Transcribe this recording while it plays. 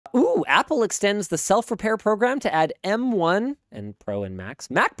Ooh, Apple extends the self-repair program to add M1 and Pro and Max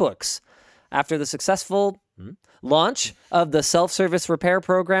MacBooks. After the successful launch of the self-service repair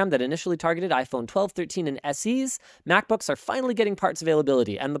program that initially targeted iPhone 12, 13, and SEs, MacBooks are finally getting parts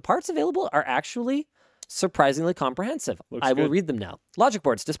availability. And the parts available are actually surprisingly comprehensive. I will read them now. Logic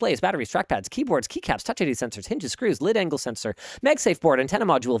boards, displays, batteries, trackpads, keyboards, keycaps, Touch ID sensors, hinges, screws, lid angle sensor, MagSafe board, antenna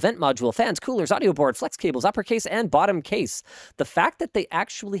module, vent module, fans, coolers, audio board, flex cables, upper case, and bottom case. The fact that they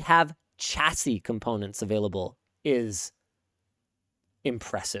actually have chassis components available is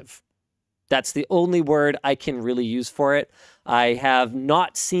impressive. That's the only word I can really use for it. I have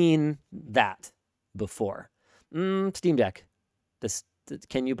not seen that before. Steam Deck.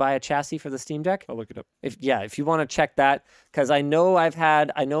 Can you buy a chassis for the Steam Deck? I'll look it up. If you want to check that, because I know I've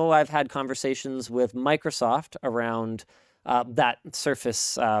had conversations with Microsoft around that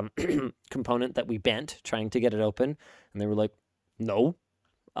Surface component that we bent, trying to get it open, and they were like, no.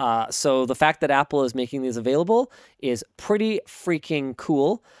 So the fact that Apple is making these available is pretty freaking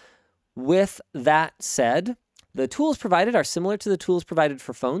cool. With that said, the tools provided are similar to the tools provided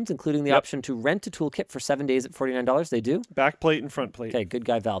for phones, including the option to rent a toolkit for 7 days at $49. They do? Back plate and front plate. Okay, good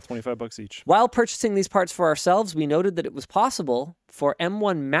guy, Valve. $25 each. While purchasing these parts for ourselves, we noted that it was possible for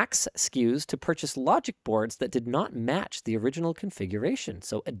M1 Max SKUs to purchase logic boards that did not match the original configuration.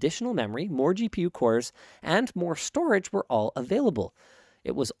 So additional memory, more GPU cores, and more storage were all available.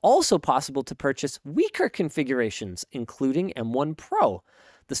 It was also possible to purchase weaker configurations, including M1 Pro.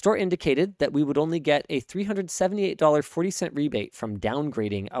 The store indicated that we would only get a $378.40 rebate from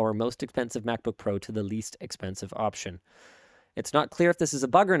downgrading our most expensive MacBook Pro to the least expensive option. It's not clear if this is a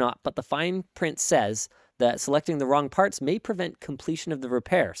bug or not, but the fine print says that selecting the wrong parts may prevent completion of the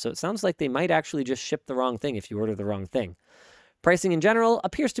repair. So it sounds like they might actually just ship the wrong thing if you order the wrong thing. Pricing in general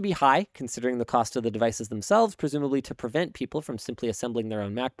appears to be high, considering the cost of the devices themselves, presumably to prevent people from simply assembling their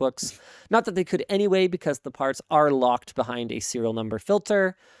own MacBooks. Not that they could anyway, because the parts are locked behind a serial number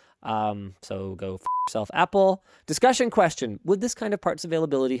filter. So go f yourself, Apple. Discussion question. Would this kind of parts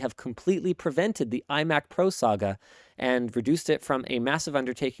availability have completely prevented the iMac Pro saga and reduced it from a massive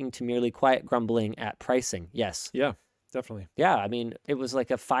undertaking to merely quiet grumbling at pricing? Yes. Yeah. Definitely. Yeah, I mean, it was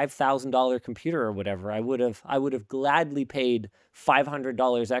like a $5,000 computer or whatever. I would have gladly paid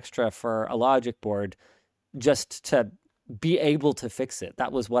 $500 extra for a logic board just to be able to fix it.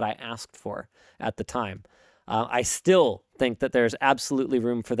 That was what I asked for at the time. I still think that there's absolutely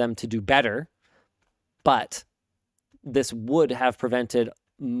room for them to do better, but this would have prevented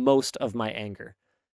most of my anger.